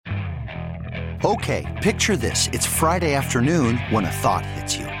Okay, picture this. It's Friday afternoon when a thought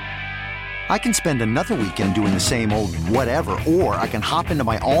hits you. I can spend another weekend doing the same old whatever, or I can hop into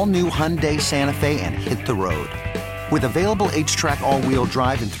my all-new Hyundai Santa Fe and hit the road. With available H-Track all-wheel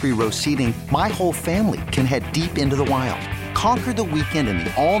drive and 3-row seating, my whole family can head deep into the wild. Conquer the weekend in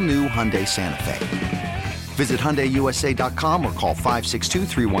the all-new Hyundai Santa Fe. Visit HyundaiUSA.com or call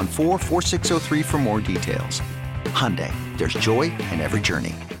 562-314-4603 for more details. Hyundai, there's joy in every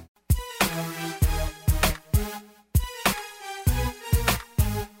journey.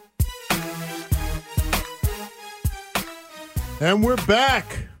 And we're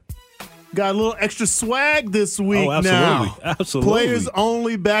back. Got a little extra swag this week absolutely. now. Absolutely. Players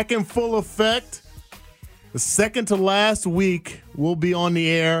only back in full effect. The second to last week we'll be on the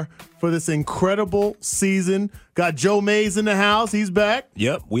air for this incredible season. Got Joe Mays in the house. He's back.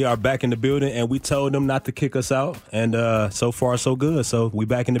 Yep, we are back in the building, and we told them not to kick us out. And so far, so good. So we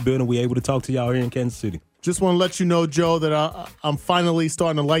back in the building. We able to talk to y'all here in Kansas City. Just want to let you know, Joe, that I'm finally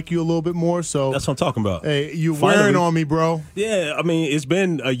starting to like you a little bit more. So that's what I'm talking about. Hey, you finally. Wearing on me, bro. Yeah, I mean, it's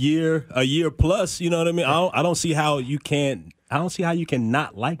been a year plus. You know what I mean? I don't see how you can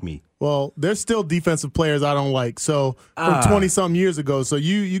not like me. Well, there's still defensive players I don't like. So from 20-something years ago. So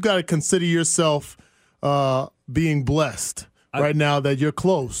you got to consider yourself being blessed right now that you're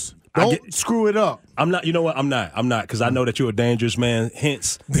close. Don't screw it up. I'm not. You know what? I'm not because I know that you're a dangerous man.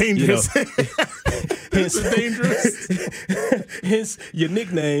 Hence, dangerous. Hence, hence your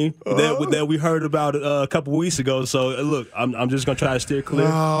nickname that we heard about a couple weeks ago. So look, I'm just gonna try to steer clear.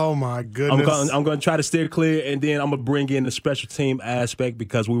 Oh my goodness! I'm gonna try to steer clear, and then I'm gonna bring in the special team aspect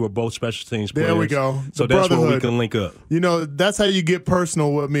because we were both special teams players. There we go. So that's where we can link up. You know, that's how you get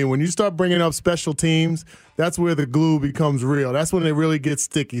personal with me. When you start bringing up special teams, that's where the glue becomes real. That's when it really gets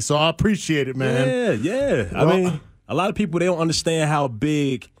sticky. So I appreciate it, man. Yeah. I mean, a lot of people, they don't understand how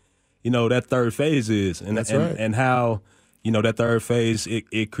big, that third phase is. And that's right. And how, that third phase,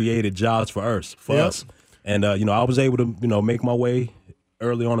 it created jobs for us. And, I was able to, make my way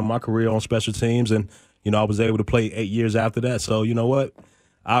early on in my career on special teams. And, I was able to play 8 years after that. So, you know what?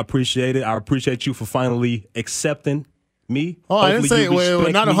 I appreciate it. I appreciate you for finally accepting me. Oh, Hopefully I didn't say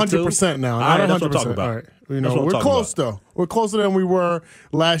we're not 100% now. Not 100%. That's what I'm talking about. All right. We're close, though. We're closer than we were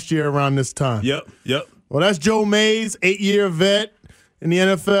last year around this time. Yep. Well, that's Joe Mays, 8-year vet in the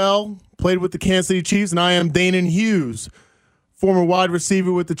NFL, played with the Kansas City Chiefs, and I am Danon Hughes, former wide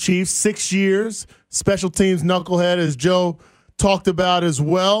receiver with the Chiefs, 6 years, special teams knucklehead, as Joe talked about as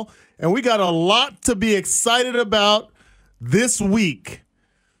well. And we got a lot to be excited about this week.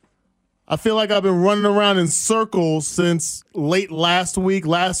 I feel like I've been running around in circles since late last week.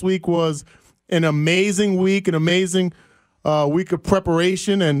 Last week was an amazing week, an amazing week of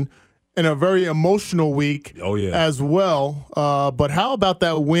preparation, and a very emotional week as well. But how about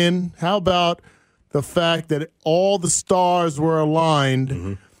that win? How about the fact that all the stars were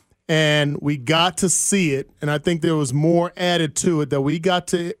aligned and we got to see it? And I think there was more added to it, that we got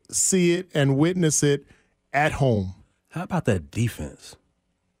to see it and witness it at home. How about that defense?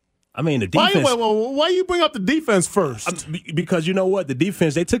 I mean, the defense. Why you bring up the defense first? Because you know what, the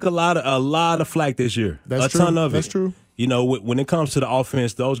defense, they took a lot of flack this year. That's a ton of it. That's true. When it comes to the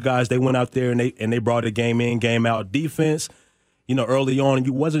offense, those guys, they went out there and they brought the game in, game out. Defense, early on,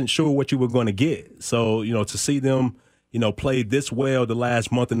 you wasn't sure what you were going to get. So to see them, play this well the last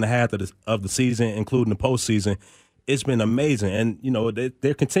month and a half of the season, including the postseason, it's been amazing. And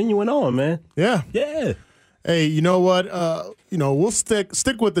they're continuing on, man. Yeah. Hey, you know what? We'll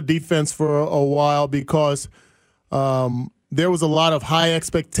stick with the defense for a while because there was a lot of high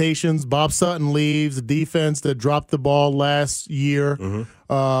expectations. Bob Sutton leaves. The defense that dropped the ball last year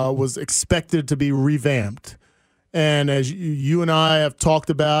was expected to be revamped. And as you and I have talked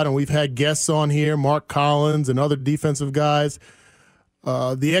about, and we've had guests on here, Mark Collins and other defensive guys,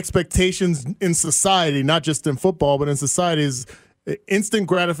 the expectations in society, not just in football, but in society, is instant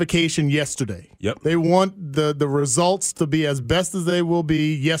gratification yesterday. Yep. They want the results to be as best as they will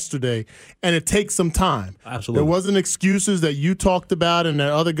be yesterday, and it takes some time. Absolutely. There wasn't excuses that you talked about and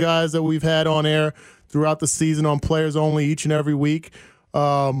that other guys that we've had on air throughout the season on Players Only each and every week.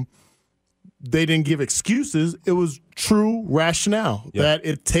 They didn't give excuses. It was true rationale that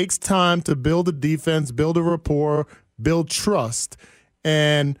it takes time to build a defense, build a rapport, build trust,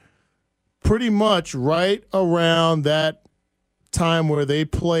 and pretty much right around that time where they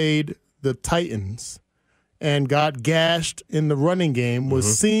played the Titans and got gashed in the running game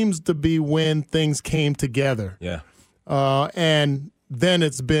seems to be when things came together. Yeah. And then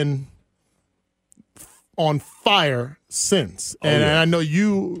it's been on fire since. And I know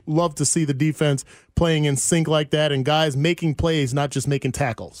you love to see the defense playing in sync like that and guys making plays, not just making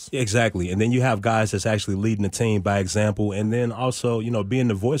tackles. Exactly. And then you have guys that's actually leading the team by example and then also, being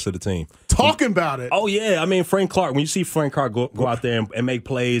the voice of the team. Talking about it. Oh, yeah. I mean, Frank Clark, when you see Frank Clark go out there and make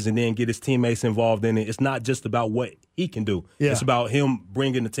plays and then get his teammates involved in it, it's not just about what he can do. Yeah. It's about him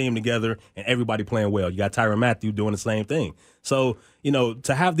bringing the team together and everybody playing well. You got Tyrann Mathieu doing the same thing. So,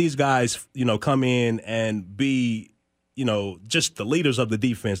 to have these guys, come in and be, just the leaders of the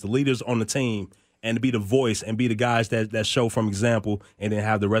defense, the leaders on the team, and to be the voice and be the guys that show from example and then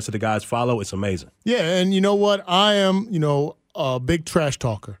have the rest of the guys follow, it's amazing. Yeah, and you know what? I am, a big trash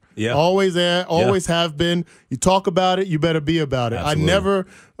talker. Yeah. Always have been. You talk about it, you better be about it. Absolutely. I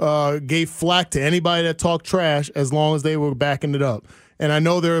never gave flack to anybody that talked trash as long as they were backing it up. And I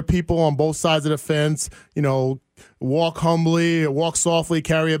know there are people on both sides of the fence, walk humbly, walk softly,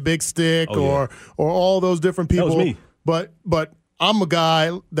 carry a big stick, or all those different people. That was me. But I'm a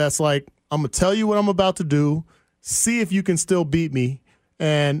guy that's like, I'm going to tell you what I'm about to do, see if you can still beat me,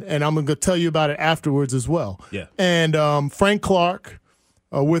 and I'm going to tell you about it afterwards as well. Yeah. And Frank Clark,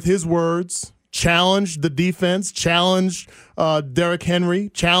 with his words, challenged the defense, challenged Derrick Henry,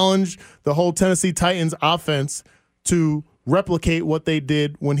 challenged the whole Tennessee Titans offense to replicate what they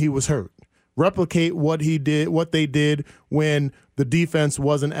did when he was hurt, replicate what they did when the defense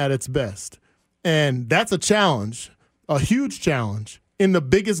wasn't at its best. And that's a challenge, a huge challenge, in the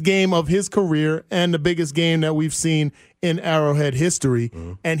biggest game of his career and the biggest game that we've seen in Arrowhead history,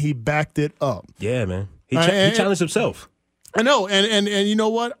 and he backed it up. Yeah, man. He challenged himself. I know, and you know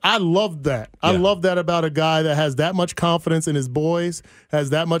what? I love that. I love that about a guy that has that much confidence in his boys, has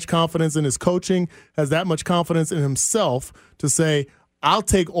that much confidence in his coaching, has that much confidence in himself to say, I'll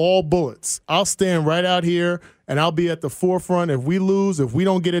take all bullets. I'll stand right out here, and I'll be at the forefront. If we lose, if we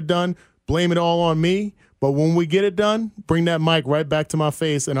don't get it done, blame it all on me. But when we get it done, bring that mic right back to my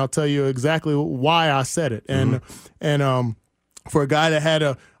face, and I'll tell you exactly why I said it. And for a guy that had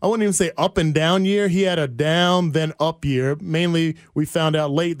I wouldn't even say up and down year, he had a down then up year. Mainly, we found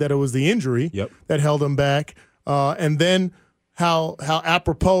out late that it was the injury that held him back, and then how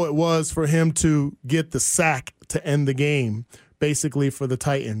apropos it was for him to get the sack to end the game, basically for the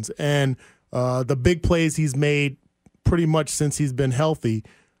Titans, and the big plays he's made pretty much since he's been healthy.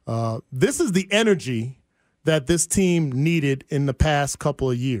 This is the energy that this team needed in the past couple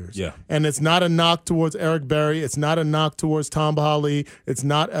of years. Yeah. And it's not a knock towards Eric Berry. It's not a knock towards Tom Bahali. It's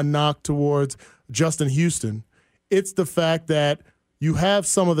not a knock towards Justin Houston. It's the fact that you have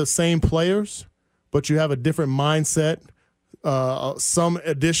some of the same players, but you have a different mindset, some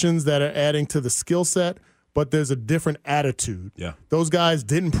additions that are adding to the skill set, but there's a different attitude. Yeah. Those guys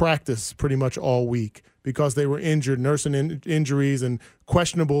didn't practice pretty much all week because they were injured, nursing injuries, and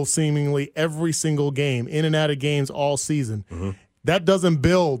questionable seemingly every single game, in and out of games all season. That doesn't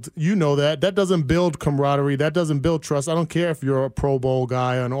build, that doesn't build camaraderie. That doesn't build trust. I don't care if you're a Pro Bowl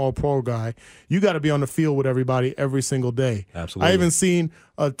guy, an All-Pro guy. You got to be on the field with everybody every single day. Absolutely. I even seen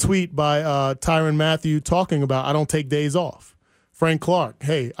a tweet by Tyrann Mathieu talking about, I don't take days off. Frank Clark,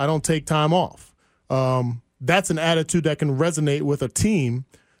 hey, I don't take time off. That's an attitude that can resonate with a team,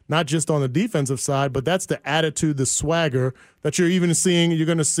 not just on the defensive side, but that's the attitude, the swagger that you're going to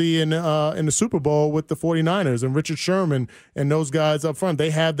see in the Super Bowl with the 49ers and Richard Sherman and those guys up front. They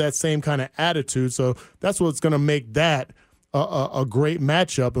have that same kind of attitude. So that's what's going to make that a great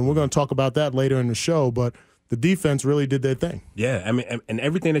matchup. And we're going to talk about that later in the show. But the defense really did their thing. Yeah, I mean, and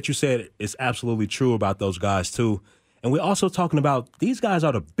everything that you said is absolutely true about those guys, too. And we're also talking about these guys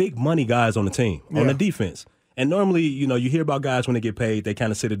are the big money guys on the team, on the defense. And normally, you hear about guys when they get paid, they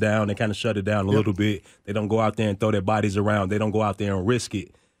kind of sit it down, they kind of shut it down a little bit. They don't go out there and throw their bodies around. They don't go out there and risk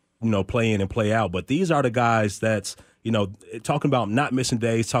it, play in and play out. But these are the guys that's, talking about not missing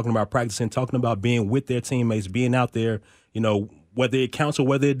days, talking about practicing, talking about being with their teammates, being out there, whether it counts or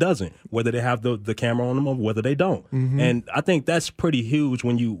whether it doesn't, whether they have the camera on them or whether they don't. And I think that's pretty huge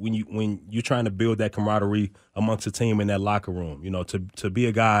when you're trying to build that camaraderie amongst the team in that locker room. To be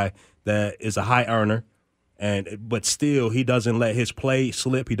a guy that is a high earner, but still he doesn't let his play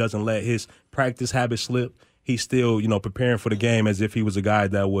slip. He doesn't let his practice habits slip. He's still, preparing for the game as if he was a guy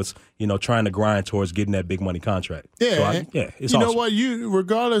that was, trying to grind towards getting that big money contract. Yeah, so it's you awesome. know what?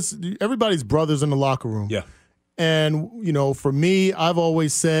 Regardless, everybody's brothers in the locker room. Yeah. And, for me, I've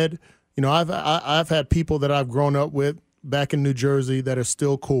always said, I've had people that I've grown up with back in New Jersey that are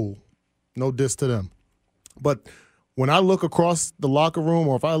still cool. No diss to them. But when I look across the locker room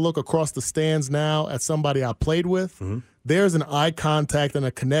or if I look across the stands now at somebody I played with, there's an eye contact and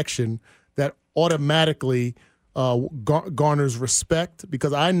a connection that automatically garners respect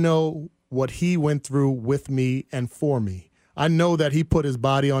because I know what he went through with me and for me. I know that he put his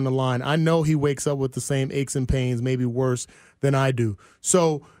body on the line. I know he wakes up with the same aches and pains, maybe worse than I do.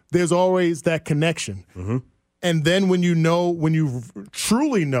 So there's always that connection. Mm-hmm. And then when you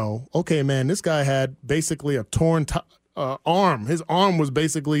truly know, okay, man, this guy had basically a torn arm. His arm was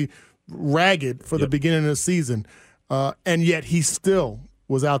basically ragged for the beginning of the season. And yet he still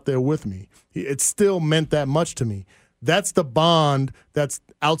was out there with me. It still meant that much to me. That's the bond that's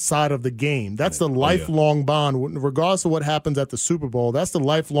outside of the game. That's the lifelong bond. Regardless of what happens at the Super Bowl, that's the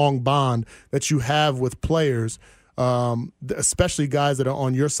lifelong bond that you have with players, especially guys that are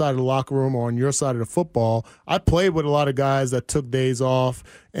on your side of the locker room or on your side of the football. I played with a lot of guys that took days off,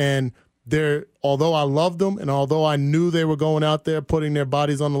 and although I loved them and although I knew they were going out there putting their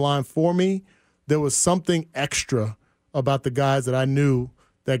bodies on the line for me, there was something extra about the guys that I knew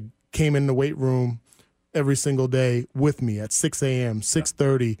that came in the weight room every single day with me at 6 a.m.,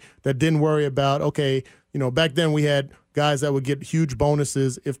 6:30, that didn't worry about, okay, back then we had guys that would get huge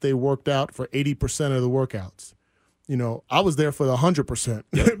bonuses if they worked out for 80% of the workouts. I was there for the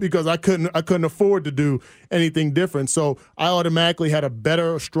 100% because I couldn't afford to do anything different. So I automatically had a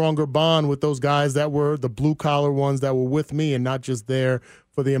better, stronger bond with those guys that were the blue-collar ones that were with me and not just there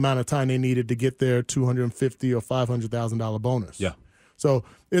for the amount of time they needed to get their $250,000 or $500,000 bonus. Yeah. So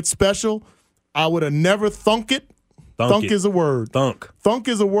it's special. I would have never thunk it. Thunk is a word. Thunk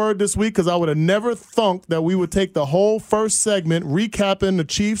is a word this week because I would have never thunked that we would take the whole first segment recapping the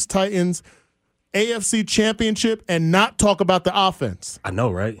Chiefs-Titans AFC Championship and not talk about the offense. I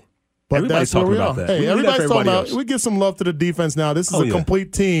know, right? But everybody's talking about that. Hey, everybody's talking about it. We give some love to the defense now. This is a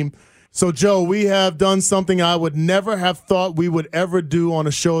complete team. So, Joe, we have done something I would never have thought we would ever do on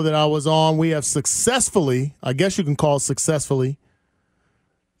a show that I was on. We have successfully, I guess you can call it successfully,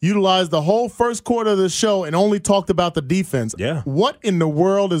 utilized the whole first quarter of the show and only talked about the defense. Yeah. What in the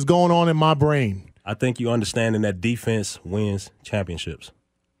world is going on in my brain? I think you understanding that defense wins championships.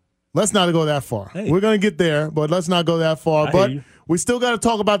 Let's not go that far. Hey. We're going to get there, but let's not go that far. But we still got to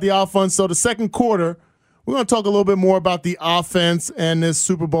talk about the offense. So the second quarter, we're going to talk a little bit more about the offense and this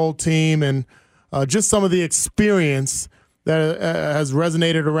Super Bowl team and just some of the experience that has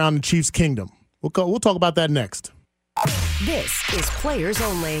resonated around the Chiefs' kingdom. We'll talk about that next. This is Players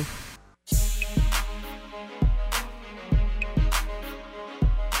Only.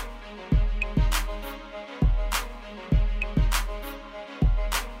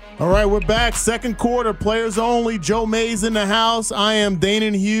 All right, we're back. Second quarter, Players Only. Joe Mays in the house. I am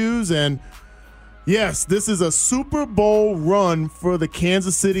Danon Hughes, and yes, this is a Super Bowl run for the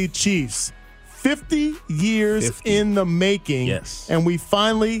Kansas City Chiefs. 50 years in the making, and we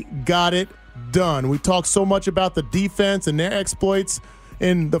finally got it done. We talked so much about the defense and their exploits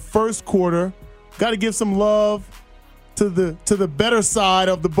in the first quarter. Got to give some love to the better side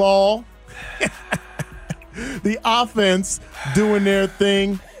of the ball. The offense doing their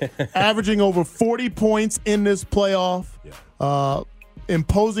thing, averaging over 40 points in this playoff,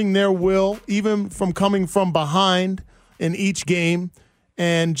 imposing their will, even from coming from behind in each game,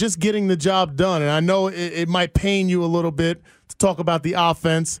 and just getting the job done. And I know it might pain you a little bit to talk about the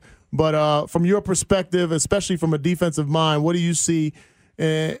offense, but from your perspective, especially from a defensive mind, what do you see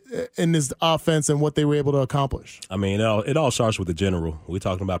in this offense and what they were able to accomplish? I mean, it all starts with the general. We're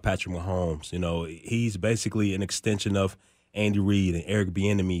talking about Patrick Mahomes. He's basically an extension of Andy Reid and Eric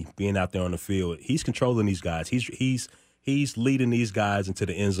Bieniemy being out there on the field. He's controlling these guys. He's leading these guys into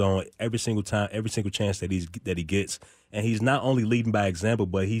the end zone every single time, every single chance that he gets. And he's not only leading by example,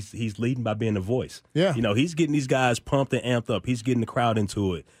 but he's leading by being the voice. Yeah. He's getting these guys pumped and amped up. He's getting the crowd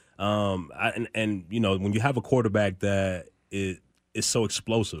into it. When you have a quarterback that is so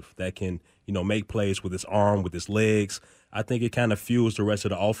explosive that can, make plays with his arm, with his legs, I think it kind of fuels the rest of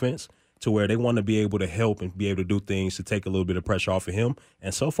the offense to where they want to be able to help and be able to do things to take a little bit of pressure off of him.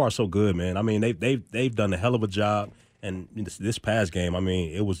 And so far, so good, man. I mean, they've done a hell of a job. And this past game, I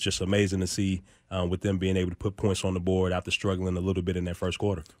mean, it was just amazing to see with them being able to put points on the board after struggling a little bit in that first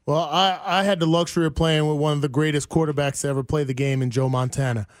quarter. Well, I had the luxury of playing with one of the greatest quarterbacks to ever play the game in Joe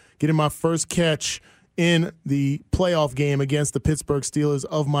Montana, getting my first catch in the playoff game against the Pittsburgh Steelers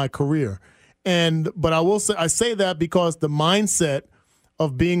of my career. But I will say, I say that because the mindset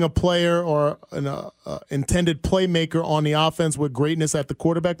of being a player or an intended playmaker on the offense with greatness at the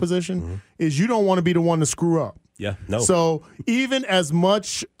quarterback position is you don't want to be the one to screw up. Yeah, no. So even as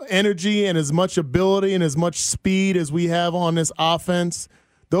much energy and as much ability and as much speed as we have on this offense,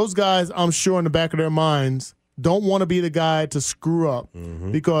 those guys, I'm sure in the back of their minds, don't want to be the guy to screw up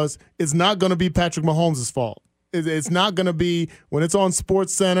because it's not going to be Patrick Mahomes' fault. It's not going to be when it's on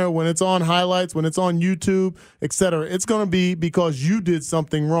Sports Center, when it's on highlights, when it's on YouTube, et cetera. It's going to be because you did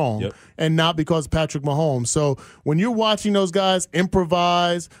something wrong and not because Patrick Mahomes. So when you're watching those guys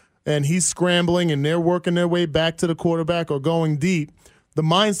improvise and he's scrambling and they're working their way back to the quarterback or going deep, the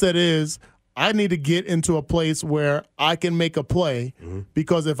mindset is, I need to get into a place where I can make a play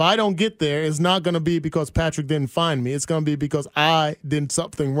because if I don't get there, it's not going to be because Patrick didn't find me. It's going to be because I did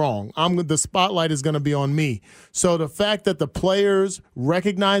something wrong. The spotlight is going to be on me. So the fact that the players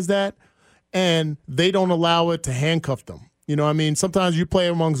recognize that and they don't allow it to handcuff them. You know what I mean? Sometimes you play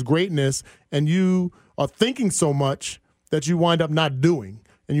amongst greatness and you are thinking so much that you wind up not doing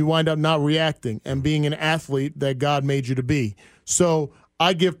and you wind up not reacting and being an athlete that God made you to be. So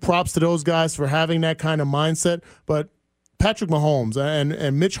I give props to those guys for having that kind of mindset, but Patrick Mahomes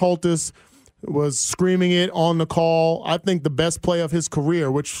and Mitch Holthus was screaming it on the call. I think the best play of his career,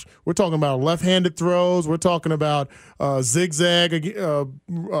 which we're talking about left-handed throws, we're talking about zigzag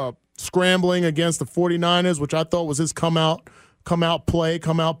scrambling against the 49ers, which I thought was his come out play,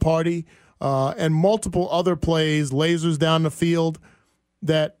 come out party, and multiple other plays, lasers down the field,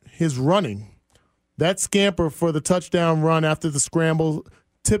 that his running. That scamper for the touchdown run after the scramble,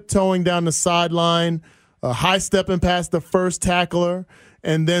 tiptoeing down the sideline, high-stepping past the first tackler,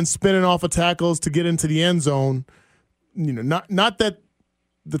 and then spinning off of tackles to get into the end zone. You know, not that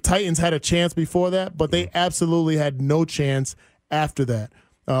the Titans had a chance before that, but they absolutely had no chance after that.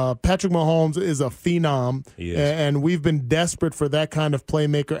 Patrick Mahomes is a phenom, and we've been desperate for that kind of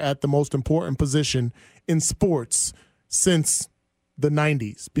playmaker at the most important position in sports since the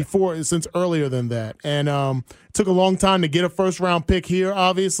 90s, since earlier than that. And it took a long time to get a first-round pick here,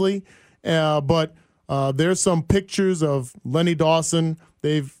 obviously, but there's some pictures of Lenny Dawson.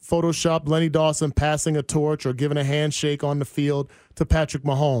 They've photoshopped Lenny Dawson passing a torch or giving a handshake on the field to Patrick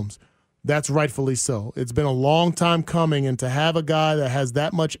Mahomes. That's rightfully so. It's been a long time coming, and to have a guy that has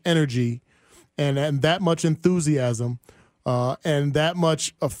that much energy and that much enthusiasm and that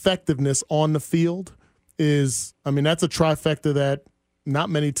much effectiveness on the field is, I mean, that's a trifecta that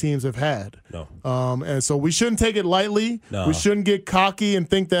not many teams have had. No. And so we shouldn't take it lightly. No. We shouldn't get cocky and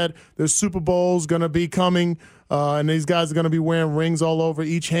think that there's Super Bowls going to be coming and these guys are going to be wearing rings all over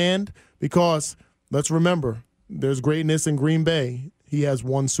each hand, because let's remember, there's greatness in Green Bay. He has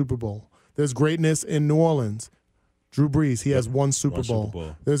one Super Bowl. There's greatness in New Orleans. Drew Brees, he has one Super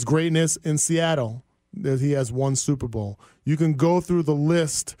Bowl. There's greatness in Seattle. He has one Super Bowl. You can go through the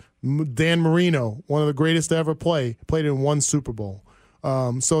list. Dan Marino, one of the greatest to ever played in one Super Bowl.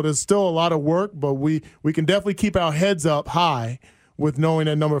 So there's still a lot of work, but we can definitely keep our heads up high with knowing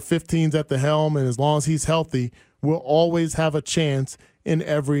that number 15's at the helm, and as long as he's healthy, we'll always have a chance in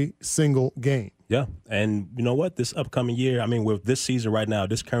every single game. Yeah, and you know what? This upcoming year, I mean, with this season right now,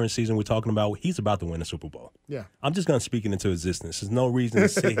 this current season we're talking about, he's about to win a Super Bowl. Yeah. I'm just going to speak it into existence. There's no reason to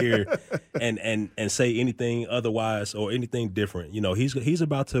sit here and say anything otherwise or anything different. You know, he's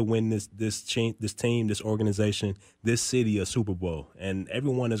about to win this team, this organization, this city a Super Bowl, and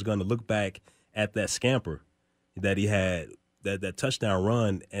everyone is going to look back at that scamper that he had, that touchdown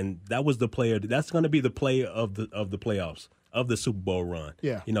run, and that was the player. That's going to be the player of the playoffs, of the Super Bowl run.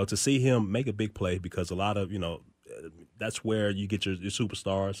 Yeah. You know, to see him make a big play, because a lot of, you know, that's where you get your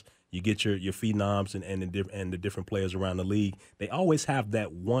superstars, you get your phenoms and the different players around the league. They always have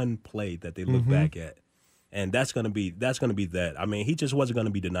that one play that they look back at. And that's gonna be that. I mean, he just wasn't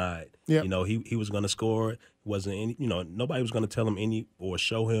gonna be denied. Yep. You know, he was gonna score. Wasn't any, you know, nobody was gonna tell him any or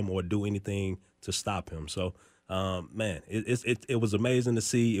show him or do anything to stop him. So man, it was amazing to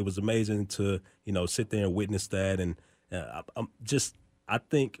see. It was amazing to, you know, sit there and witness that. And I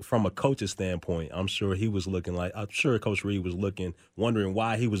think from a coach's standpoint, I'm sure Coach Reid was wondering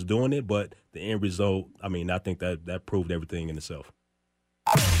why he was doing it. But the end result, I mean, I think that proved everything in itself.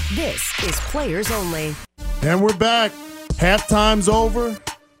 This is Players Only. And we're back. Halftime's over.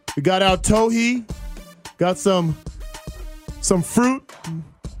 We got our Tohi, got some fruit,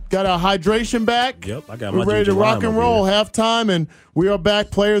 got our hydration back. Yep, I got my We're ready to ginger rock lime and over roll. here. Halftime, and we are back.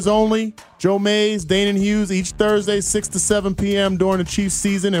 Players Only. Joe Mays, Danon Hughes, each Thursday, 6 to 7 p.m. during the Chiefs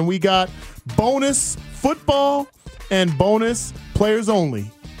season, and we got bonus football and bonus Players Only.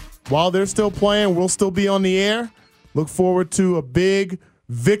 While they're still playing, we'll still be on the air. Look forward to a big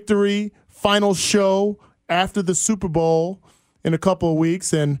victory final show after the Super Bowl in a couple of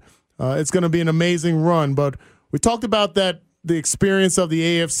weeks, and it's going to be an amazing run. But we talked about the experience of the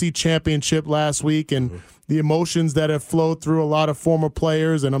AFC Championship last week and the emotions that have flowed through a lot of former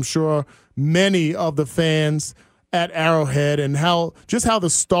players, and I'm sure many of the fans at Arrowhead, and how the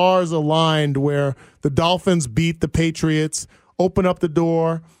stars aligned where the Dolphins beat the Patriots, open up the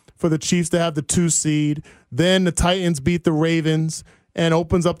door for the Chiefs to have the 2 seed. Then the Titans beat the Ravens and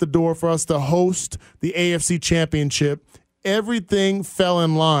opens up the door for us to host the AFC Championship. Everything fell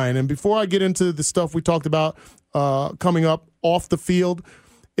in line. And before I get into the stuff we talked about coming up off the field,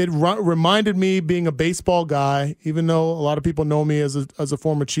 it reminded me, being a baseball guy, even though a lot of people know me as a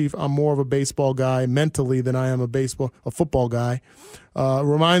former Chief, I'm more of a baseball guy mentally than I am a football guy.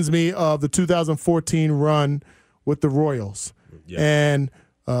 Reminds me of the 2014 run with the Royals. Yeah. And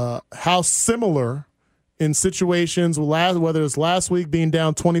how similar in situations, whether it's last week being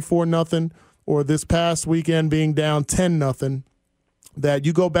down 24-0 or this past weekend being down 10-0, that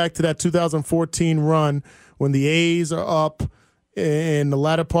you go back to that 2014 run when the A's are up in the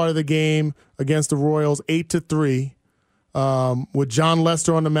latter part of the game against the Royals 8-3, with John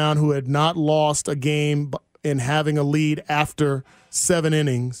Lester on the mound, who had not lost a game in having a lead after 7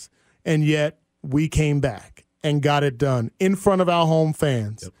 innings, and yet we came back and got it done in front of our home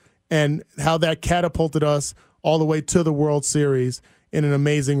fans. Yep. And how that catapulted us all the way to the World Series in an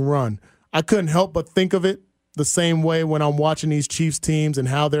amazing run. I couldn't help but think of it the same way when I'm watching these Chiefs teams and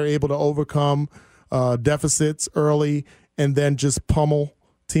how they're able to overcome deficits early and then just pummel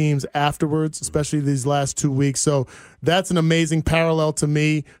teams afterwards, especially these last 2 weeks. So that's an amazing parallel to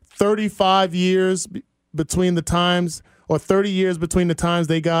me. 35 years between the times, or 30 years between the times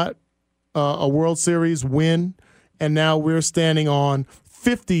they got a World Series win, and now we're standing on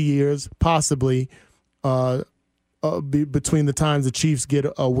 50 years, possibly, between the times the Chiefs get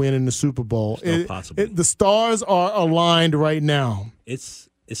a win in the Super Bowl. The stars are aligned right now. It's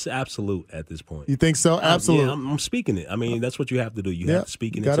absolute at this point. You think so? Absolute. Yeah, I'm speaking it. I mean, that's what you have to do. You have to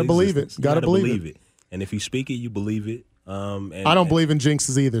speak it. Gotta believe it. Gotta believe it. And if you speak it, you believe it. And I don't believe in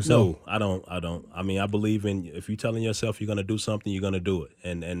jinxes either. So. No, I don't. I mean, I believe in, if you're telling yourself you're going to do something, you're going to do it.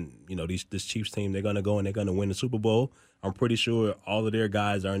 And you know, this Chiefs team, they're going to go and they're going to win the Super Bowl. I'm pretty sure all of their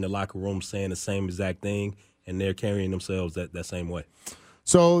guys are in the locker room saying the same exact thing, and they're carrying themselves that same way.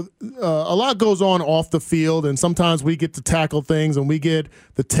 So a lot goes on off the field, and sometimes we get to tackle things, and we get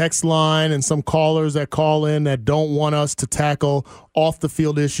the text line and some callers that call in that don't want us to tackle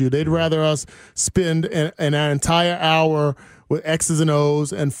off-the-field issue. They'd rather us spend an entire hour with X's and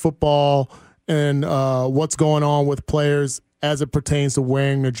O's and football and what's going on with players as it pertains to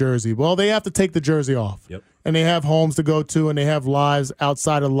wearing the jersey. Well, they have to take the jersey off. Yep. And they have homes to go to, and they have lives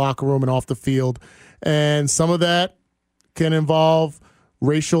outside of the locker room and off the field. And some of that can involve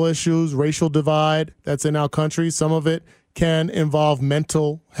racial issues, racial divide that's in our country. Some of it can involve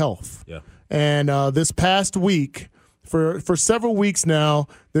mental health. Yeah. And this past week, for several weeks now,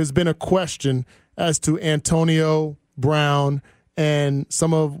 there's been a question as to Antonio Brown and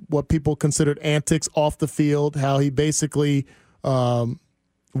some of what people considered antics off the field, how he basically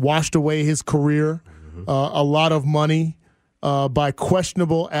washed away his career, a lot of money by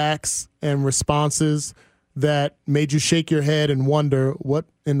questionable acts and responses that made you shake your head and wonder what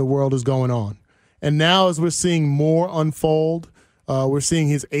in the world is going on. And now, as we're seeing more unfold, we're seeing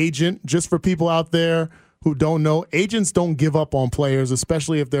his agent. Just for people out there who don't know, agents don't give up on players,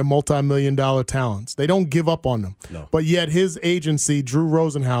 especially if they're multi-million-dollar talents. They don't give up on them. No. But yet his agency, Drew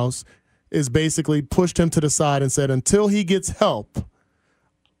Rosenhaus, is basically pushed him to the side and said, until he gets help,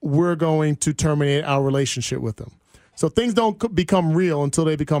 we're going to terminate our relationship with him. So things don't become real until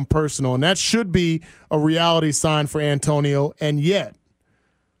they become personal, and that should be a reality sign for Antonio. And yet,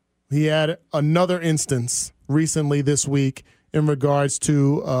 he had another instance recently this week in regards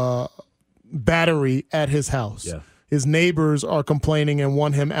to battery at his house. Yeah. His neighbors are complaining and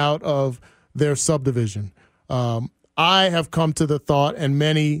want him out of their subdivision. I have come to the thought, and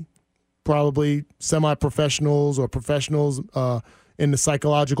many probably semi-professionals or professionals in the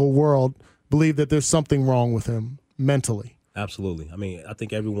psychological world believe that there's something wrong with him mentally. Absolutely. I mean, I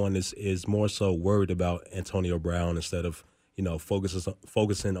think everyone is more so worried about Antonio Brown instead of, you know,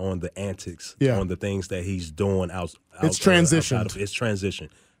 focusing on the antics, on the things that he's doing It's transitioned. It's transition.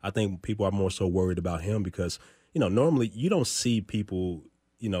 I think people are more so worried about him because, you know, normally you don't see people,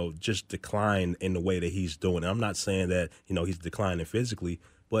 you know, just decline in the way that he's doing. I'm not saying that, you know, he's declining physically,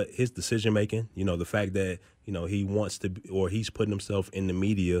 but his decision making, you know, the fact that, you know, he wants to, or he's putting himself in the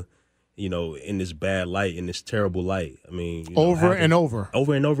media, you know, in this bad light, in this terrible light. I mean, you know, over and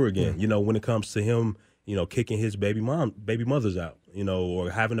over again. You know, when it comes to him, you know, kicking his baby mothers out, you know,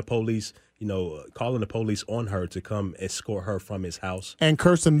 or having the police, you know, calling the police on her to come escort her from his house and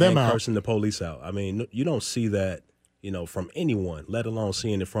cursing them out, cursing the police out. I mean, you don't see that, you know, from anyone, let alone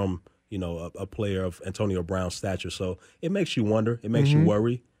seeing it from, you know, a player of Antonio Brown's stature. So it makes you wonder. It makes you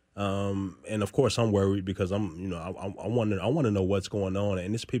worry. And of course, I'm worried because I want to know what's going on.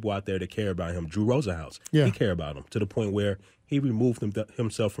 And there's people out there that care about him. Drew Rosenhaus, he care about him to the point where he removed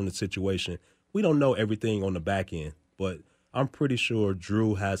himself from the situation. We don't know everything on the back end, but I'm pretty sure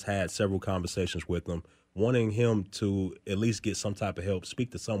Drew has had several conversations with him, wanting him to at least get some type of help,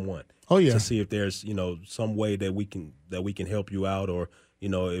 speak to someone. To see if there's some way that we can help you out, or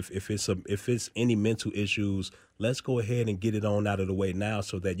if it's any mental issues, let's go ahead and get it on out of the way now,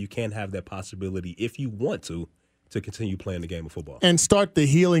 so that you can have that possibility, if you want to continue playing the game of football and start the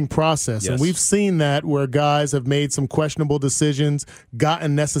healing process. Yes. And we've seen that where guys have made some questionable decisions,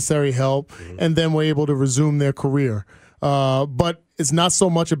 gotten necessary help, and then were able to resume their career. But it's not so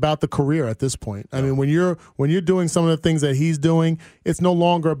much about the career at this point. I mean, when you're doing some of the things that he's doing, it's no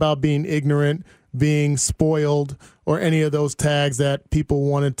longer about being ignorant, being spoiled, or any of those tags that people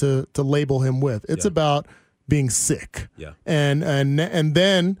wanted to label him with. It's about being sick. Yeah. And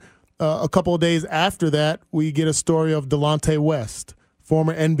then a couple of days after that, we get a story of Delonte West,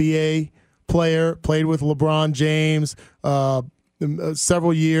 former NBA player, played with LeBron James,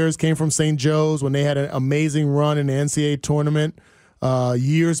 several years, came from St. Joe's when they had an amazing run in the NCAA tournament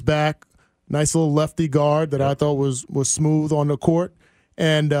years back. Nice little lefty guard that I thought was smooth on the court.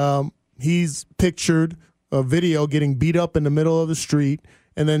 And he's pictured a video getting beat up in the middle of the street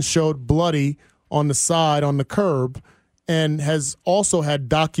and then showed bloody on the side on the curb, and has also had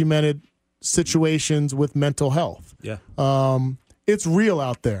documented situations with mental health. Yeah. It's real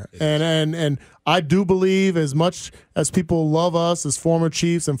out there. And I do believe, as much as people love us as former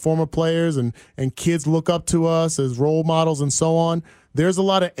Chiefs and former players, and kids look up to us as role models and so on, there's a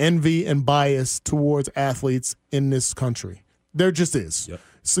lot of envy and bias towards athletes in this country. There just is. Yep.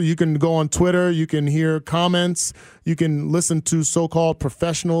 So you can go on Twitter, you can hear comments, you can listen to so-called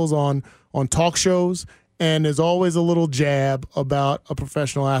professionals on talk shows, and there's always a little jab about a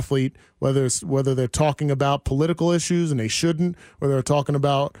professional athlete, whether they're talking about political issues and they shouldn't, or they're talking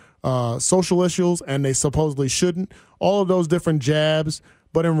about social issues and they supposedly shouldn't. All of those different jabs.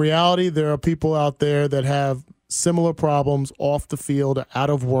 But in reality, there are people out there that have similar problems off the field, out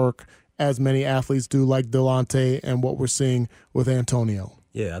of work, as many athletes do, like Delonte and what we're seeing with Antonio.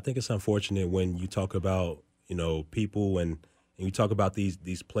 Yeah, I think it's unfortunate when you talk about, people and you talk about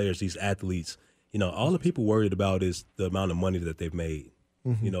these players, these athletes. All the people worried about is the amount of money that they've made.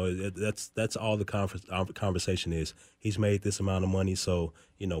 Mm-hmm. That's all the conversation is. He's made this amount of money, so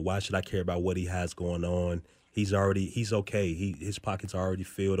why should I care about what he has going on? He's okay. His pockets are already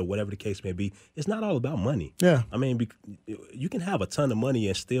filled, or whatever the case may be. It's not all about money. Yeah, I mean, you can have a ton of money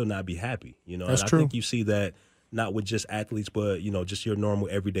and still not be happy. That's and true. I think you see that not with just athletes, but just your normal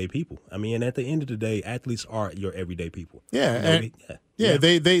everyday people. I mean, and at the end of the day, athletes are your everyday people. Yeah,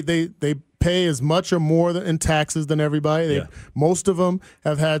 they pay as much or more in taxes than everybody. Most of them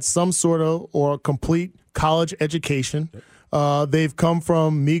have had some sort of or complete college education. They've come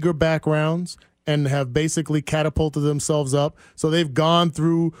from meager backgrounds and have basically catapulted themselves up. So they've gone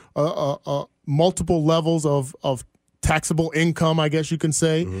through multiple levels of taxable income, I guess you can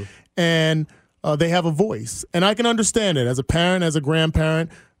say, and they have a voice. And I can understand it as a parent, as a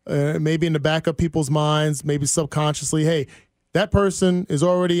grandparent, maybe in the back of people's minds, maybe subconsciously, hey, that person is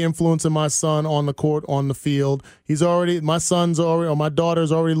already influencing my son on the court, on the field. My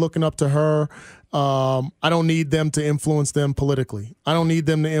daughter's already looking up to her. I don't need them to influence them politically. I don't need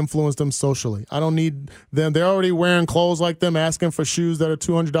them to influence them socially. I don't need them. They're already wearing clothes like them, asking for shoes that are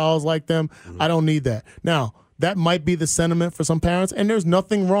 $200 like them. I don't need that. Now, that might be the sentiment for some parents, and there's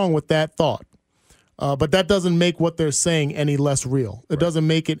nothing wrong with that thought. But that doesn't make what they're saying any less real. It doesn't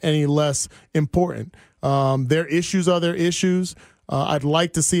make it any less important. Their issues are their issues. I'd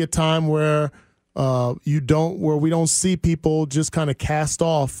like to see a time where we don't see people just kind of cast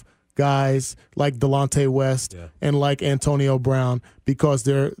off guys like Delonte West and like Antonio Brown because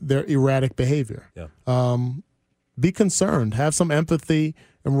their erratic behavior. Yeah. Be concerned, have some empathy,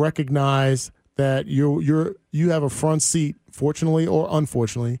 and recognize that you have a front seat, fortunately or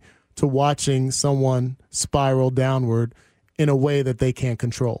unfortunately, to watching someone spiral downward in a way that they can't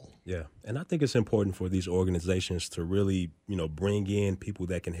control. Yeah, and I think it's important for these organizations to really, bring in people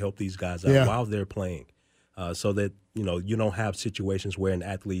that can help these guys out while they're playing, so that, you don't have situations where an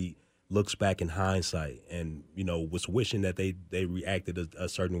athlete looks back in hindsight and, was wishing that they reacted a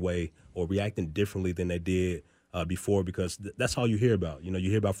certain way or reacting differently than they did before, because that's all you hear about. You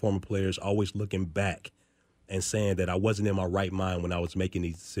hear about former players always looking back and saying that I wasn't in my right mind when I was making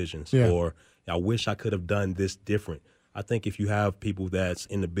these decisions, or I wish I could have done this different. I think if you have people that's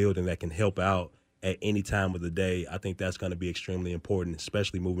in the building that can help out at any time of the day. I think that's going to be extremely important,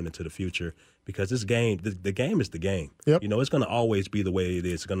 especially moving into the future, because this game, the game is the game. Yep. You know, it's going to always be the way it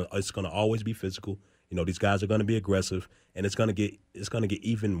is. It's going to always be physical. You know, these guys are going to be aggressive, and it's going to get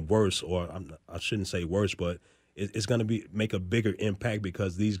even worse, or I shouldn't say worse, but it's going to make a bigger impact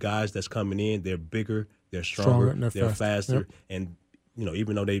because these guys that's coming in, they're bigger, they're stronger, and they're faster, Yep. and you know,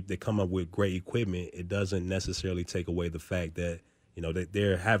 even though they come up with great equipment, it doesn't necessarily take away the fact that, you know, that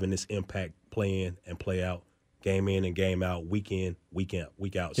they're having this impact play in and play out, game in and game out, week in, week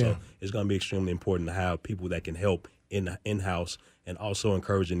out. So Yeah. it's going to be extremely important to have people that can help in-house and also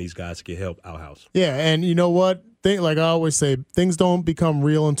encouraging these guys to get help out-house. Yeah, and you know what? Like I always say, things don't become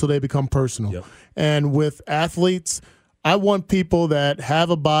real until they become personal. Yep. And with athletes, I want people that have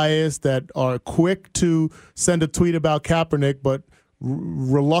a bias, that are quick to send a tweet about Kaepernick, but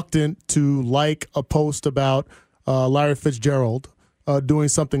reluctant to like a post about Larry Fitzgerald doing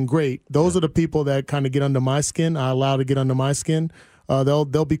something great. Those are the people that kind of get under my skin. I allow to get under my skin.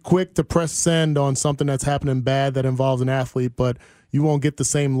 They'll be quick to press send on something that's happening bad that involves an athlete, but you won't get the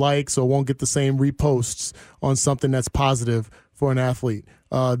same likes or won't get the same reposts on something that's positive for an athlete.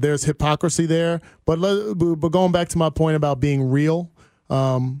 There's hypocrisy there, but going back to my point about being real,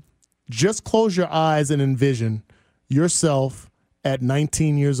 just close your eyes and envision yourself at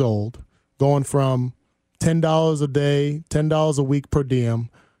 19 years old going from $10 a day, $10 a week per diem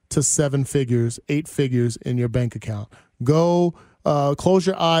to 7 figures, 8 figures in your bank account. Go close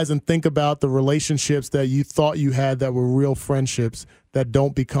your eyes and think about the relationships that you thought you had that were real friendships that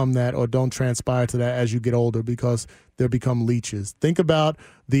don't become that or don't transpire to that as you get older because they become leeches. Think about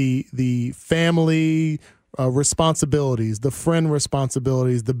the family responsibilities, the friend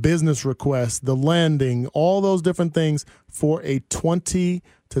responsibilities, the business requests, the lending, all those different things for a 20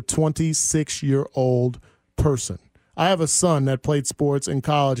 to 26-year-old person. I have a son that played sports in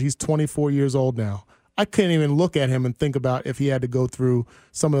college. He's 24 years old now. I couldn't even look at him and think about if he had to go through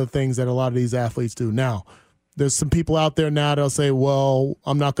some of the things that a lot of these athletes do. Now, there's some people out there now that'll say, well,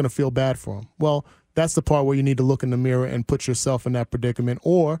 I'm not going to feel bad for him. Well, that's the part where you need to look in the mirror and put yourself in that predicament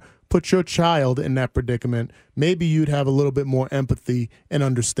or put your child in that predicament. Maybe you'd have a little bit more empathy and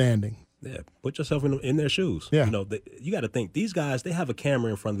understanding. Yeah, put yourself in their shoes. Yeah. You know, you got to think, these guys, they have a camera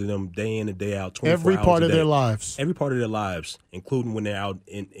in front of them day in and day out, 24 Every hours part a of day. their lives. Every part of their lives, including when they're out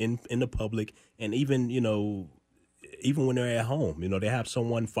in the public and even, you know, even when they're at home. You know, they have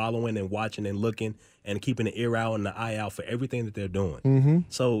someone following and watching and looking and keeping an ear out and an eye out for everything that they're doing. Mm-hmm.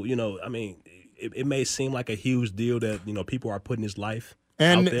 So, you know, I mean, it may seem like a huge deal that, you know, people are putting his life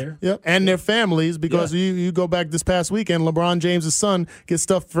and out there. Yep, and their families, because you go back this past weekend, LeBron James' son gets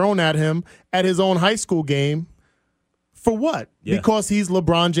stuff thrown at him at his own high school game. For what? Yeah. Because he's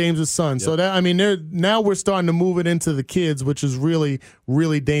LeBron James' son. Yep. So that, I mean, now we're starting to move it into the kids, which is really,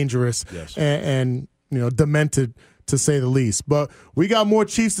 really dangerous Yes. and you know, demented to say the least. But we got more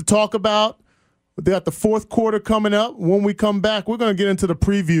Chiefs to talk about. They got the fourth quarter coming up. When we come back, we're going to get into the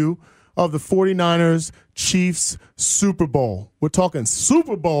preview of the 49ers Chiefs Super Bowl. We're talking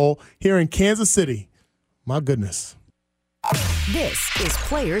Super Bowl here in Kansas City. My goodness. This is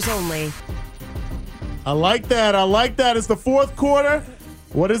Players Only. I like that. I like that. It's the fourth quarter.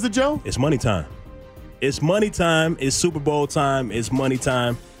 What is it, Joe? It's money time. It's money time. It's Super Bowl time. It's money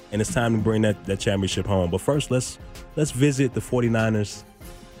time. And it's time to bring that championship home. But first, let's visit the 49ers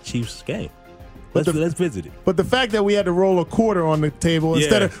Chiefs game. Let's visit it. But the fact that we had to roll a quarter on the table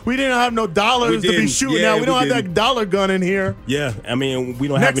instead of, we didn't have no dollars to be shooting out. We don't have that dollar gun in here. Yeah, I mean, we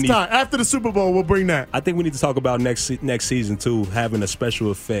don't have any. Next time, after the Super Bowl, we'll bring that. I think we need to talk about next season too, having a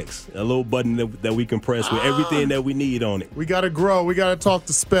special effects, a little button that we can press with everything that we need on it. We got to grow. We got to talk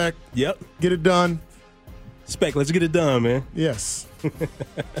to Spec. Yep. Get it done. Spec, let's get it done, man. Yes.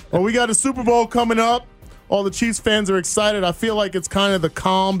 Well, we got a Super Bowl coming up. All the Chiefs fans are excited. I feel like it's kind of the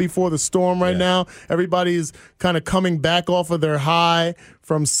calm before the storm right now. Everybody is kind of coming back off of their high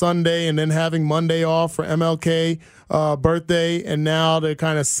from Sunday and then having Monday off for MLK birthday. And now they're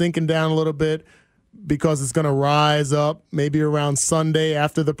kind of sinking down a little bit because it's going to rise up maybe around Sunday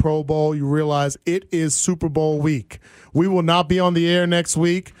after the Pro Bowl. You realize it is Super Bowl week. We will not be on the air next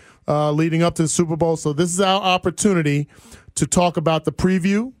week leading up to the Super Bowl. So this is our opportunity to talk about the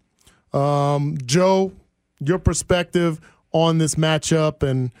preview. Joe, your perspective on this matchup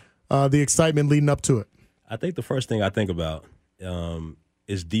and the excitement leading up to it. I think the first thing I think about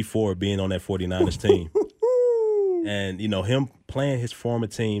is D Ford being on that 49ers team. And, you know, him playing his former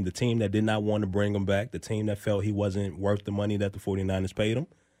team, the team that did not want to bring him back, the team that felt he wasn't worth the money that the 49ers paid him.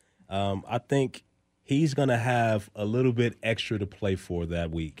 I think he's going to have a little bit extra to play for that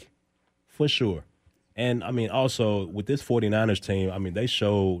week, for sure. And, I mean, also with this 49ers team, I mean, they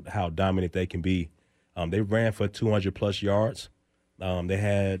showed how dominant they can be. They ran for 200-plus yards. They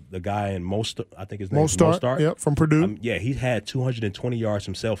had the guy in I think his name is Mostert. Yep, from Purdue. Yeah, he had 220 yards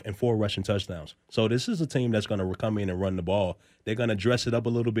himself and 4 rushing touchdowns. So this is a team that's going to come in and run the ball. They're going to dress it up a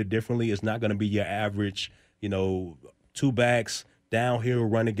little bit differently. It's not going to be your average, 2 backs, downhill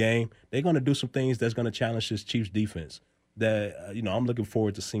running game. They're going to do some things that's going to challenge this Chiefs defense. That I'm looking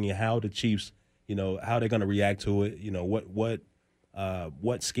forward to seeing how the Chiefs, how they're going to react to it.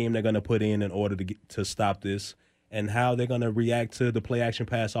 What scheme they're going to put in order to stop this, and how they're going to react to the play action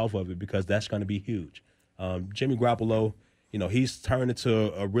pass off of it, because that's going to be huge. Jimmy Garoppolo, he's turned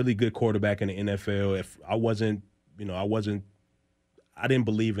into a really good quarterback in the NFL. If I didn't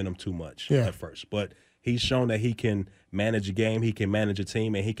believe in him too much at first, but he's shown that he can manage a game, he can manage a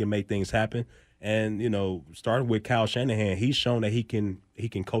team, and he can make things happen. And starting with Kyle Shanahan, he's shown that he can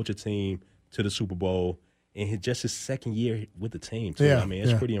coach a team to the Super Bowl in just his second year with the team, too. I mean,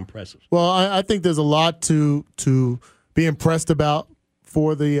 it's pretty impressive. Well, I think there's a lot to be impressed about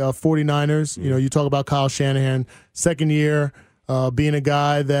for the 49ers. Mm-hmm. You talk about Kyle Shanahan, second year, being a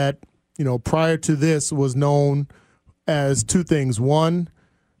guy that, prior to this was known as 2 things. One,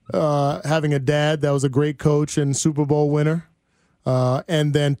 having a dad that was a great coach and Super Bowl winner.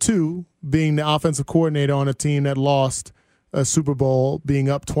 And then 2, being the offensive coordinator on a team that lost a Super Bowl, being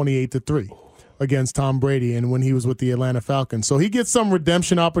up 28-3. Against Tom Brady and when he was with the Atlanta Falcons. So he gets some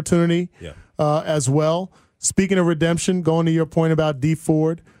redemption opportunity as well. Speaking of redemption, going to your point about Dee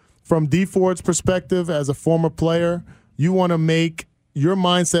Ford, from Dee Ford's perspective as a former player, you want to make your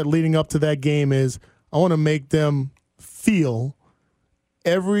mindset leading up to that game is, I want to make them feel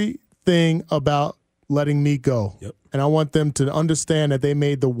everything about letting me go. Yep. And I want them to understand that they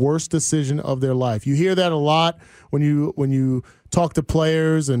made the worst decision of their life. You hear that a lot when you talk to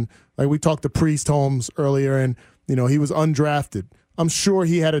players, and like we talked to Priest Holmes earlier, and he was undrafted. I'm sure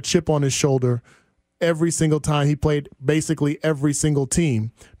he had a chip on his shoulder every single time he played basically every single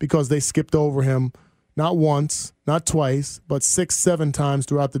team, because they skipped over him not once, not twice, but 6-7 times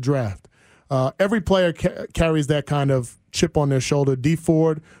throughout the draft. Every player carries that kind of chip on their shoulder. Dee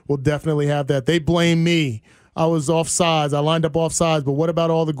Ford will definitely have that. They blame me. I was offsides. I lined up offsides, but what about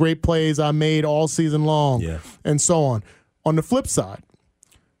all the great plays I made all season long, and so on. On the flip side,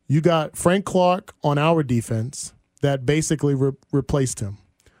 you got Frank Clark on our defense that basically replaced him.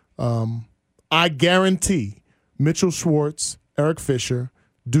 I guarantee Mitchell Schwartz, Eric Fisher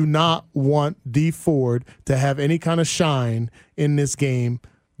do not want Dee Ford to have any kind of shine in this game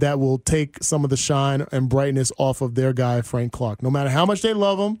that will take some of the shine and brightness off of their guy, Frank Clark. No matter how much they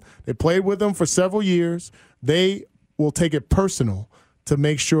love him, they played with him for several years, they will take it personal to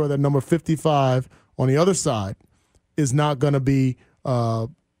make sure that number 55 on the other side is not going to be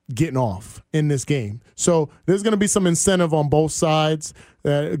getting off in this game. So there's going to be some incentive on both sides.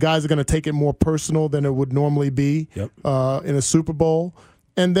 Guys are going to take it more personal than it would normally be in a Super Bowl.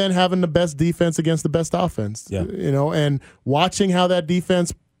 And then having the best defense against the best offense. And watching how that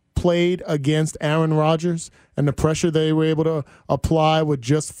defense played against Aaron Rodgers and the pressure they were able to apply with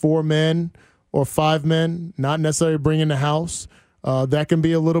just 4 men or 5 men, not necessarily bringing the house. That can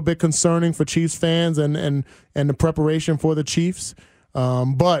be a little bit concerning for Chiefs fans and the preparation for the Chiefs.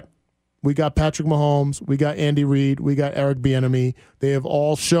 But we got Patrick Mahomes, we got Andy Reid, we got Eric Bieniemy. They have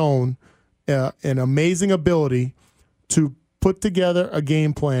all shown an amazing ability to put together a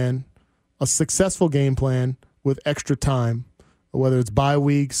game plan, a successful game plan with extra time, whether it's bye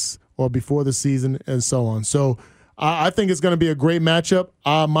weeks or before the season and so on. So I think it's going to be a great matchup.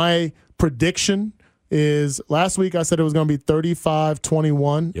 My prediction is, last week I said it was going to be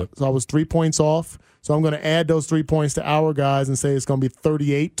 35-21. So I was 3 points off. So I'm going to add those 3 points to our guys and say it's going to be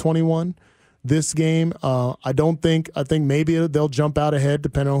 38-21 this game. I think maybe they'll jump out ahead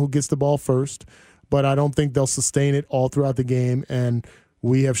depending on who gets the ball first, but I don't think they'll sustain it all throughout the game, and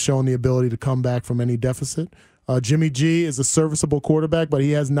we have shown the ability to come back from any deficit. Jimmy G is a serviceable quarterback, but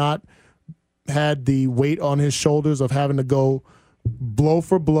he has not had the weight on his shoulders of having to go blow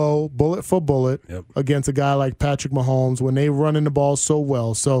for blow, bullet for bullet against a guy like Patrick Mahomes when they running the ball so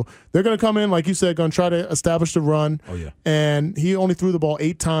well. So they're going to come in, like you said, going to try to establish the run. And he only threw the ball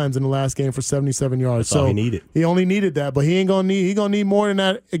 8 times in the last game for 77 yards. That's all he needed. He only needed that, but he gonna need more than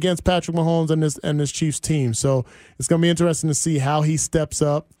that against Patrick Mahomes and this Chiefs team. So it's going to be interesting to see how he steps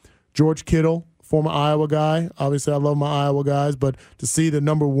up. George Kittle, former Iowa guy. Obviously, I love my Iowa guys, but to see the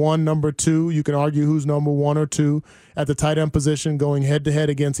number 1, number 2, you can argue who's number 1 or 2 at the tight end position going head-to-head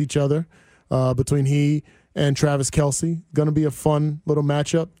against each other between he and Travis Kelce. Going to be a fun little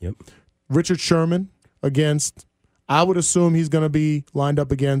matchup. Richard Sherman against, I would assume he's going to be lined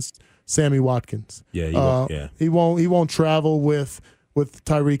up against Sammy Watkins. Yeah, He won't travel with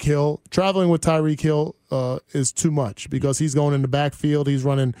Tyreek Hill. Traveling with Tyreek Hill is too much because he's going in the backfield. He's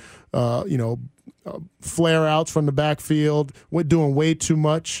running, flare outs from the backfield. We're doing way too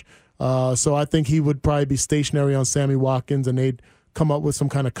much. So I think he would probably be stationary on Sammy Watkins, and they'd come up with some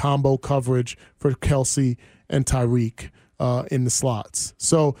kind of combo coverage for Kelce and Tyreek in the slots.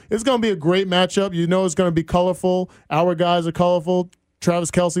 So it's going to be a great matchup. You know it's going to be colorful. Our guys are colorful.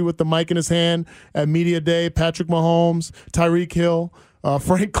 Travis Kelce with the mic in his hand at Media Day, Patrick Mahomes, Tyreek Hill,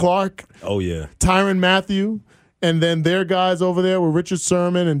 Frank Clark, Tyrann Mathieu, and then their guys over there were Richard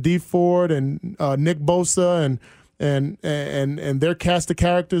Sherman and Dee Ford and Nick Bosa and their cast of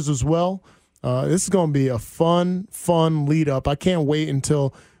characters as well. This is going to be a fun lead up. I can't wait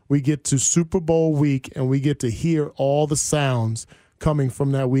until we get to Super Bowl week and we get to hear all the sounds coming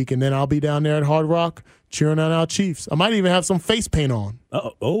from that week, and then I'll be down there at Hard Rock cheering on our Chiefs. I might even have some face paint on.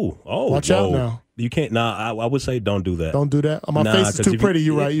 Watch out now. You can't. I would say don't do that. Don't do that. My face is too pretty.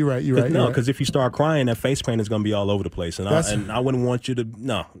 You're right. No, because if you start crying, that face paint is going to be all over the place, and I wouldn't want you to.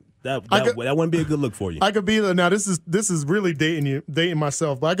 No, that wouldn't be a good look for you. I could be now. This is really dating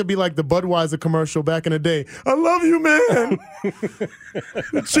myself, but I could be like the Budweiser commercial back in the day. I love you, man.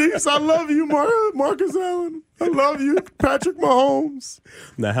 The Chiefs, I love you, Marcus Allen. I love you, Patrick Mahomes.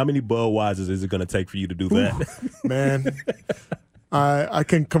 Now, how many Budweisers is it going to take for you to do that? Man, I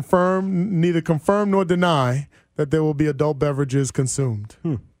can neither confirm nor deny that there will be adult beverages consumed.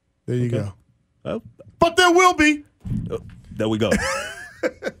 There you go. Well, but there will be. There we go.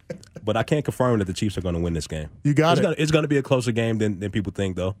 But I can't confirm that the Chiefs are going to win this game. You got it. It's going to be a closer game than people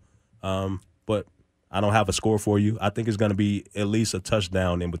think, though. But I don't have a score for you. I think it's going to be at least a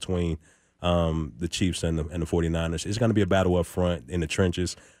touchdown in between the Chiefs and the 49ers. It's going to be a battle up front in the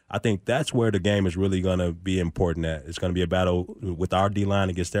trenches. I think that's where the game is really going to be important at. It's going to be a battle with our D-line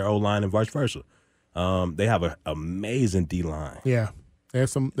against their O-line and vice versa. They have an amazing D-line. Yeah. They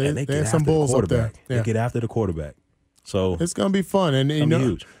have some bulls up there. Yeah. They get after the quarterback. So it's going to be fun. And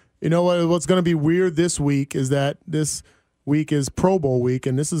huge. You know what's going to be weird this week is that this week is Pro Bowl week,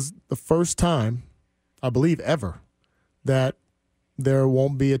 and this is the first time, I believe ever, that there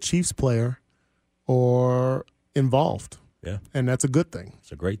won't be a Chiefs player or involved. Yeah. And that's a good thing.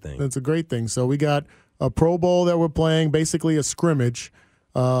 It's a great thing. That's a great thing. So we got a Pro Bowl that we're playing, basically a scrimmage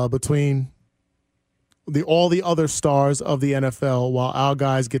between all the other stars of the NFL, while our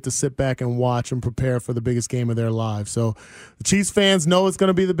guys get to sit back and watch and prepare for the biggest game of their lives. So the Chiefs fans know it's going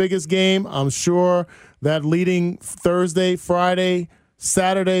to be the biggest game. I'm sure that leading Thursday, Friday,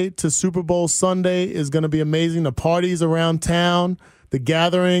 Saturday to Super Bowl Sunday is going to be amazing. The parties around town, the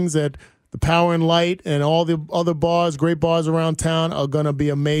gatherings at the Power and Light and all the other bars, great bars around town are going to be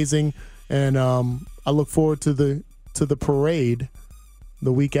amazing. And I look forward to the parade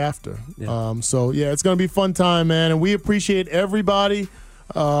the week after. Yeah. It's going to be a fun time, man. And we appreciate everybody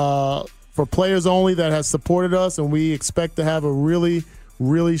for Players Only that has supported us, and we expect to have a really,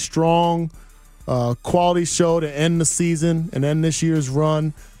 really strong quality show to end the season and end this year's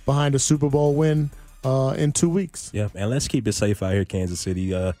run behind a Super Bowl win in 2 weeks. Yeah, and let's keep it safe out here, Kansas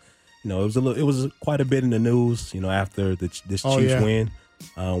City. It was quite a bit in the news, after this Chiefs win.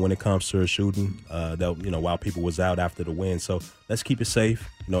 When it comes to a shooting, while people was out after the win. So let's keep it safe.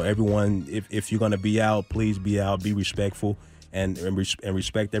 Everyone, if you're going to be out, please be out, be respectful, and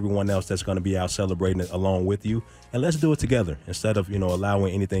respect everyone else that's going to be out celebrating along with you. And let's do it together instead of,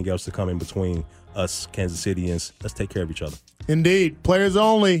 allowing anything else to come in between us Kansas Cityans. Let's take care of each other. Indeed. Players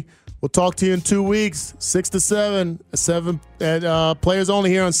Only. We'll talk to you in 2 weeks, 6 to 7 at Players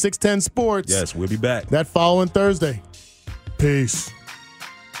Only here on 610 Sports. Yes, we'll be back. That following Thursday. Peace.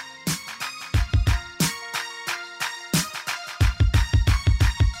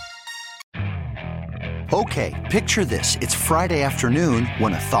 Okay, picture this. It's Friday afternoon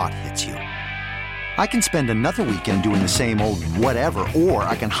when a thought hits you. I can spend another weekend doing the same old whatever, or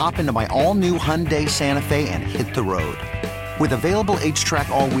I can hop into my all-new Hyundai Santa Fe and hit the road. With available H-Track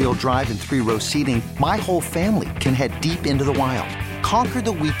all-wheel drive and 3-row seating, my whole family can head deep into the wild. Conquer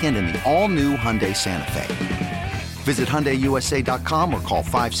the weekend in the all-new Hyundai Santa Fe. Visit HyundaiUSA.com or call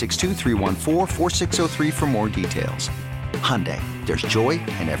 562-314-4603 for more details. Hyundai, there's joy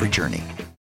in every journey.